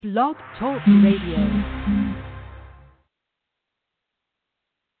Blog Talk Radio.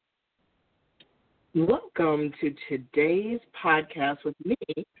 Welcome to today's podcast with me,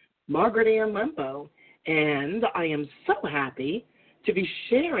 Margaret Ann Lembo, and I am so happy to be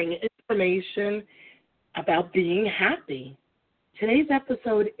sharing information about being happy. Today's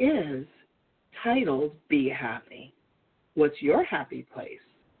episode is titled, Be Happy. What's your happy place?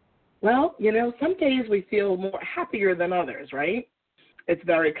 Well, some days we feel more happier than others, right? It's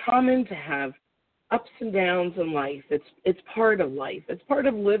very common to have ups and downs in life. It's part of life. It's part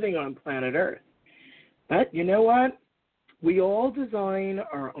of living on planet Earth. But you know what? We all design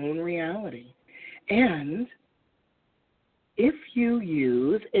our own reality. And if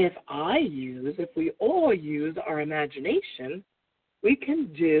we all use our imagination, we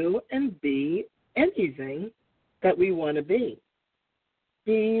can do and be anything that we want to be.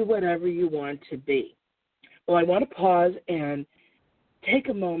 Be whatever you want to be. Well, I want to pause and take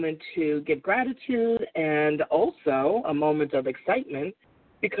a moment to give gratitude and also a moment of excitement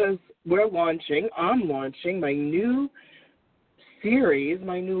because I'm launching my new series,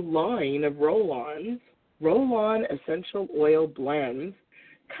 my new line of roll-on essential oil blends,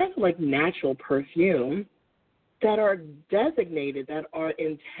 kind of like natural perfume, that are designated, that are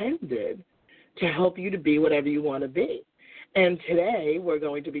intended to help you to be whatever you want to be. And today we're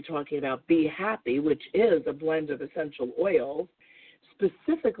going to be talking about Be Happy, which is a blend of essential oils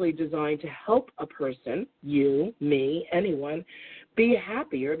specifically designed to help a person, you, me, anyone, be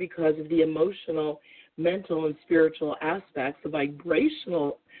happier because of the emotional, mental, and spiritual aspects, the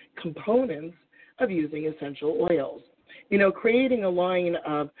vibrational components of using essential oils. Creating a line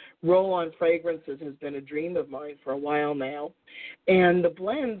of roll-on fragrances has been a dream of mine for a while now, and the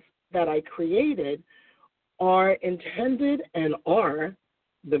blends that I created are intended and are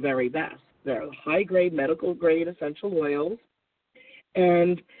the very best. They're high-grade, medical-grade essential oils.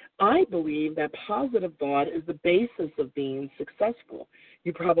 And I believe that positive thought is the basis of being successful.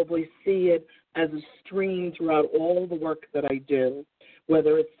 You probably see it as a stream throughout all the work that I do,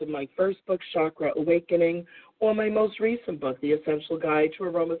 whether it's in my first book, Chakra Awakening, or my most recent book, The Essential Guide to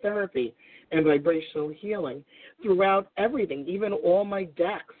Aromatherapy and Vibrational Healing. Throughout everything, even all my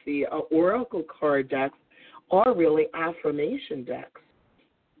decks, the Oracle card decks, are really affirmation decks.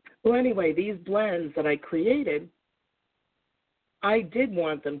 Well, anyway, these blends that I created, I did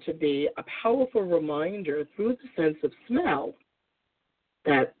want them to be a powerful reminder through the sense of smell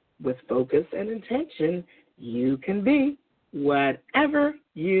that with focus and intention, you can be whatever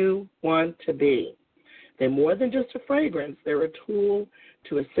you want to be. They're more than just a fragrance. They're a tool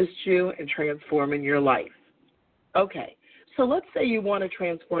to assist you in transforming your life. Okay, so let's say you want to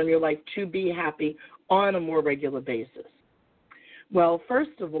transform your life to be happy on a more regular basis. Well,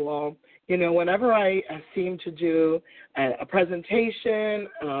 first of all, whenever I seem to do a presentation,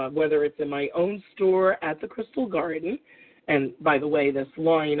 whether it's in my own store at the Crystal Garden, and by the way, this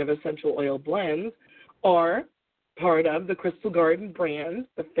line of essential oil blends are part of the Crystal Garden brand,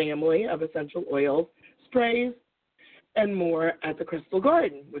 the family of essential oils, sprays, and more at the Crystal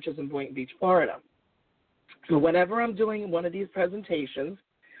Garden, which is in Boynton Beach, Florida. So whenever I'm doing one of these presentations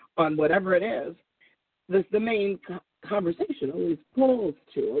on whatever it is, the main conversation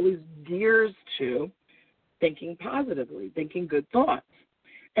always gears to thinking positively, thinking good thoughts.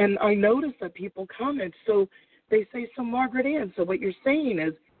 And I notice that people comment, so they say, so Margaret Ann, so what you're saying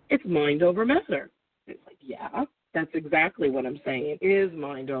is it's mind over matter. It's like, yeah, that's exactly what I'm saying. It is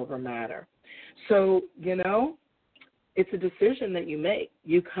mind over matter. So, it's a decision that you make.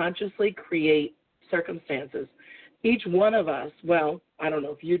 You consciously create circumstances. Each one of us, well, I don't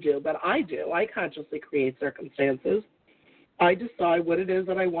know if you do, but I do. I consciously create circumstances. I decide what it is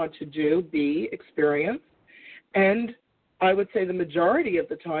that I want to do, be, experience, and I would say the majority of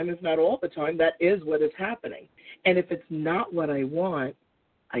the time, if not all the time, that is what is happening. And if it's not what I want,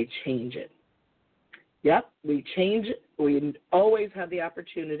 I change it. Yep, we change it. We always have the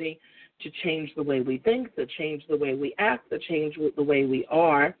opportunity to change the way we think, to change the way we act, to change the way we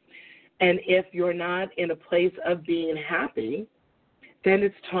are. And if you're not in a place of being happy, then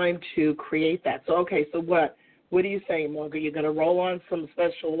it's time to create that. So, okay, so what? What are you saying, Margaret? You're going to roll on some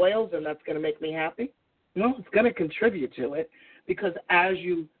special oils and that's going to make me happy? No, it's going to contribute to it because as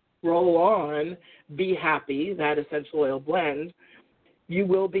you roll on Be Happy, that essential oil blend, you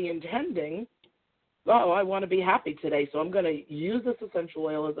will be intending, I want to be happy today, so I'm going to use this essential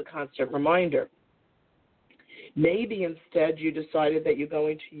oil as a constant reminder. Maybe instead you decided that you're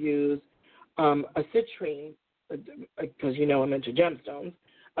going to use a citrine, because I'm into gemstones,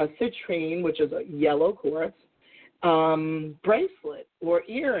 a citrine, which is a yellow quartz, bracelet or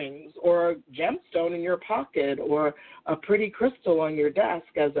earrings or a gemstone in your pocket or a pretty crystal on your desk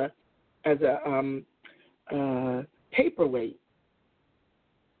as a paperweight,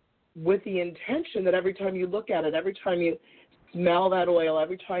 with the intention that every time you look at it, every time you smell that oil,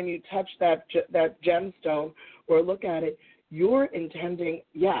 every time you touch that gemstone or look at it, you're intending,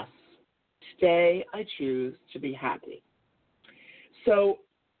 yes, today I choose to be happy. So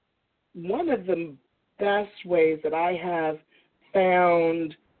one of the best ways that I have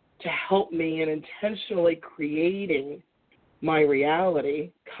found to help me in intentionally creating my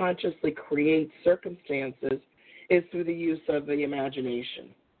reality, consciously create circumstances, is through the use of the imagination.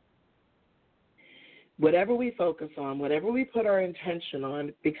 Whatever we focus on, whatever we put our intention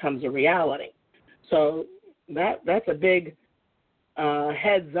on, becomes a reality. So that's a big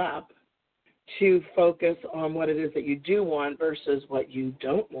heads up to focus on what it is that you do want versus what you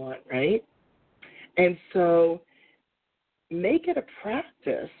don't want, right? And so make it a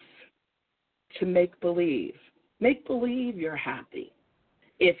practice to make believe. Make believe you're happy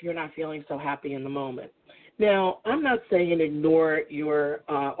if you're not feeling so happy in the moment. Now, I'm not saying ignore your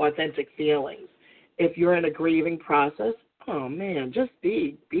authentic feelings. If you're in a grieving process, oh, man, just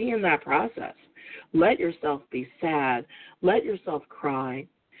be in that process. Let yourself be sad. Let yourself cry.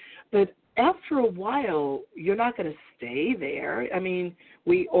 But after a while, you're not going to stay there. I mean,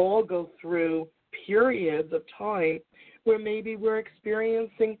 we all go through periods of time where maybe we're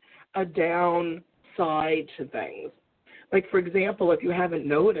experiencing a downside to things. Like, for example, if you haven't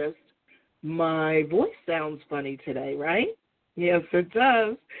noticed, my voice sounds funny today, right? Yes, it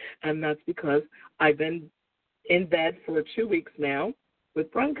does. And that's because I've been in bed for 2 weeks now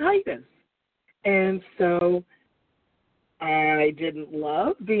with bronchitis. And so I didn't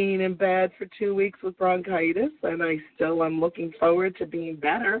love being in bed for 2 weeks with bronchitis, and I'm looking forward to being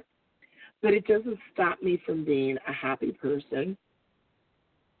better. But it doesn't stop me from being a happy person.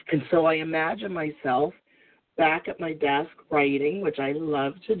 And so I imagine myself back at my desk writing, which I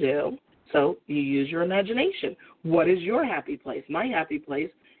love to do. So you use your imagination. What is your happy place? My happy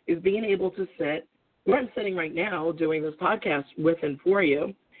place is being able to sit where I'm sitting right now doing this podcast with and for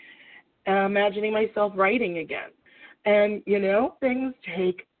you, imagining myself writing again. And, things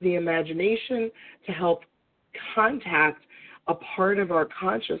take the imagination to help contact a part of our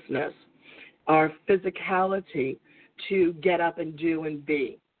consciousness, our physicality, to get up and do and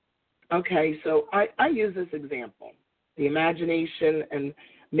be. Okay, so I use this example, the imagination and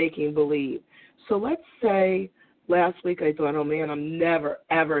making believe. So let's say last week I thought, oh, man, I'm never,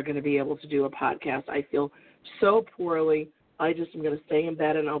 ever going to be able to do a podcast. I feel so poorly. I just am going to stay in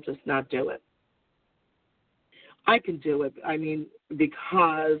bed and I'll just not do it. I can do it,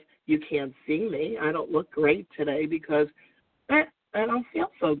 because you can't see me. I don't look great today because I don't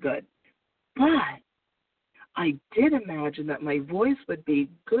feel so good. But I did imagine that my voice would be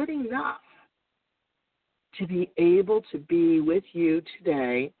good enough to be able to be with you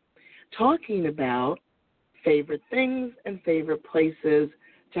today talking about favorite things and favorite places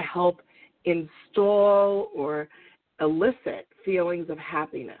to help install or elicit feelings of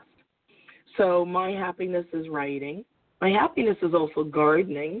happiness. So my happiness is writing. My happiness is also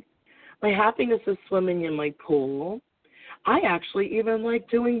gardening. My happiness is swimming in my pool. I actually even like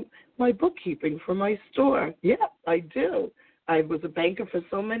doing my bookkeeping for my store. Yeah, I do. I was a banker for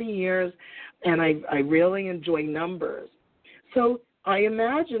so many years, and I really enjoy numbers. So I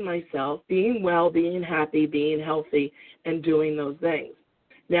imagine myself being well, being happy, being healthy, and doing those things.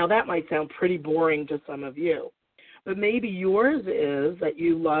 Now, that might sound pretty boring to some of you, but maybe yours is that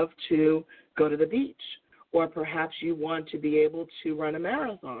you love to go to the beach, or perhaps you want to be able to run a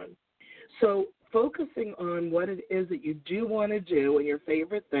marathon. So focusing on what it is that you do want to do and your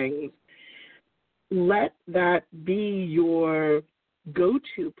favorite things, let that be your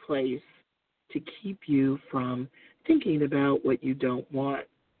go-to place to keep you from thinking about what you don't want.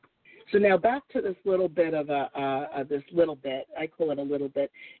 So now back to this little bit I call it a little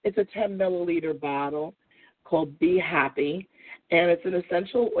bit. It's a 10-milliliter bottle called Be Happy, and it's an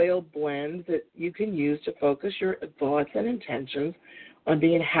essential oil blend that you can use to focus your thoughts and intentions on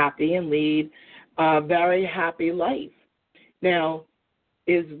being happy and lead a very happy life. Now,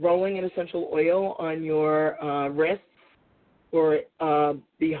 is rolling an essential oil on your wrists or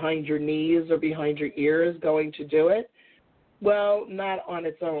behind your knees or behind your ears going to do it? Well, not on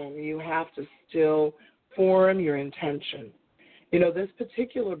its own. You have to still form your intention. This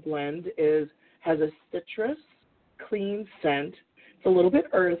particular blend has a citrus, clean scent. It's a little bit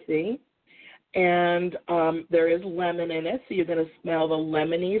earthy, and there is lemon in it, so you're going to smell the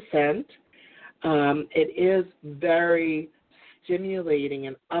lemony scent. It is very stimulating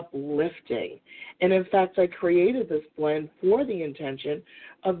and uplifting. And in fact, I created this blend for the intention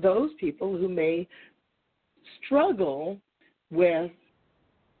of those people who may struggle with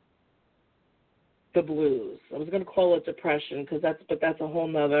the blues. I was going to call it depression but that's a whole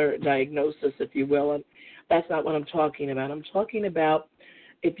nother diagnosis, if you will, and that's not what I'm talking about. I'm talking about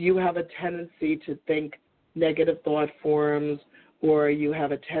if you have a tendency to think negative thought forms, or you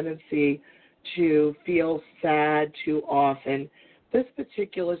have a tendency to feel sad too often, this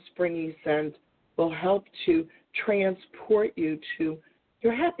particular springy scent will help to transport you to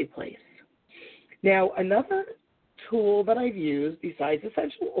your happy place. Now, another tool that I've used besides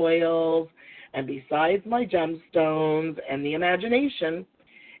essential oils and besides my gemstones and the imagination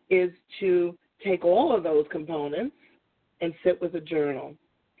is to take all of those components and sit with a journal.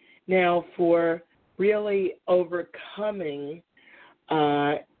 Now, for really overcoming,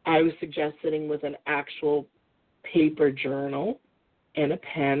 I would suggest sitting with an actual paper journal and a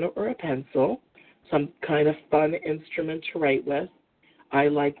pen or a pencil, some kind of fun instrument to write with. I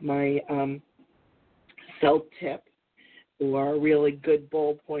like my felt tip or a really good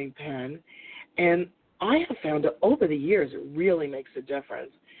ballpoint pen. And I have found that over the years it really makes a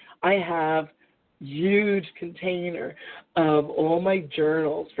difference. I have huge container of all my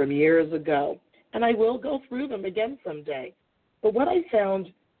journals from years ago, and I will go through them again someday. But what I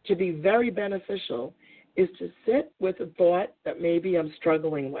found to be very beneficial is to sit with a thought that maybe I'm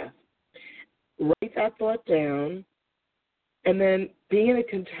struggling with. Write that thought down, and then be in a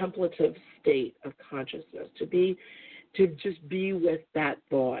contemplative state of consciousness, to just be with that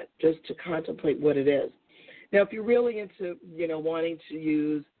thought, just to contemplate what it is. Now, if you're really into, wanting to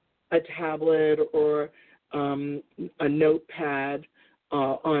use a tablet or a notepad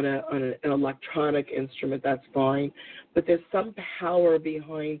on an electronic instrument, that's fine. But there's some power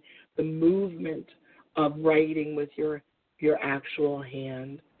behind the movement of writing with your actual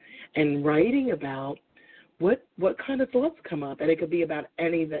hand and writing about what kind of thoughts come up. And it could be about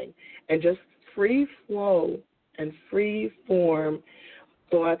anything. And just free flow and free form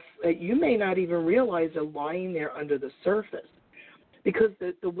thoughts that you may not even realize are lying there under the surface. Because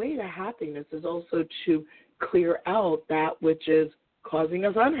the way to happiness is also to clear out that which is causing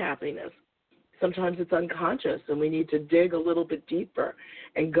us unhappiness. Sometimes it's unconscious, and we need to dig a little bit deeper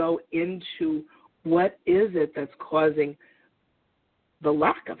and go into what is it that's causing the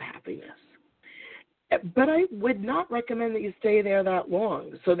lack of happiness. But I would not recommend that you stay there that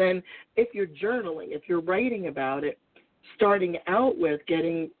long. So then if you're journaling, if you're writing about it, starting out with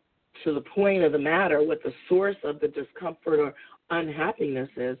getting to the point of the matter, what the source of the discomfort or unhappiness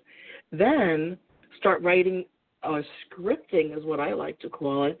is, then start writing scripting is what I like to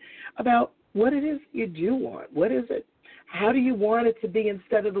call it, about what it is you do want. What is it? How do you want it to be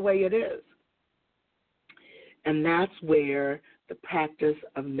instead of the way it is? And that's where the practice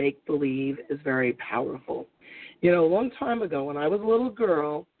of make-believe is very powerful. A long time ago when I was a little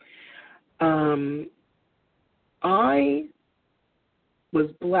girl, I was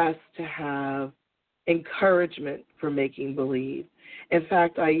blessed to have encouragement for making believe. In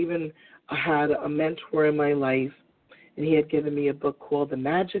fact, I even had a mentor in my life, and he had given me a book called The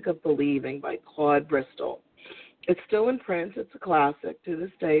Magic of Believing by Claude Bristol. It's still in print. It's a classic. To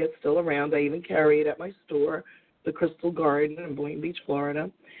this day, it's still around. I even carry it at my store, the Crystal Garden in Boynton Beach,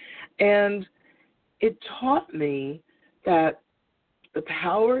 Florida. And it taught me that the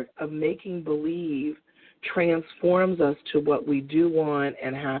power of making believe transforms us to what we do want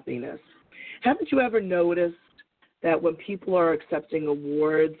and happiness. Haven't you ever noticed that when people are accepting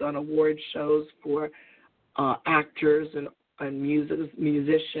awards on award shows for actors and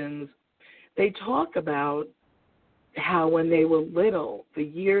musicians, they talk about how when they were little, for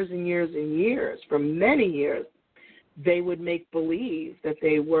years and years and years, for many years, they would make believe that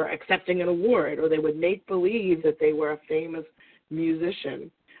they were accepting an award, or they would make believe that they were a famous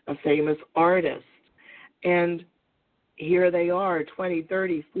musician, a famous artist. And here they are 20,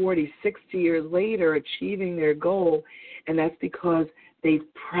 30, 40, 60 years later achieving their goal, and that's because they've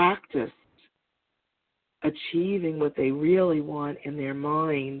practiced achieving what they really want in their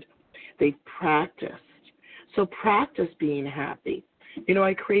mind. They've practiced. So practice being happy.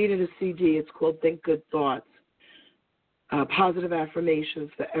 I created a CD. It's called Think Good Thoughts, Positive Affirmations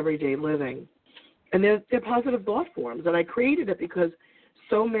for Everyday Living. And they're positive thought forms. And I created it because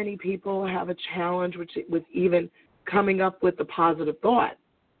so many people have a challenge with even coming up with a positive thought.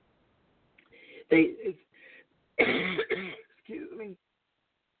 Excuse me.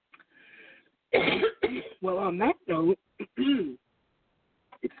 Well, on that note,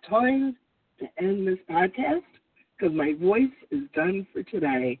 it's time to end this podcast because my voice is done for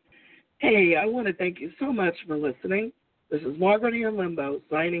today. Hey, I want to thank you so much for listening. This is Margaret Ann Lembo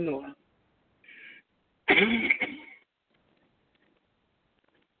signing off.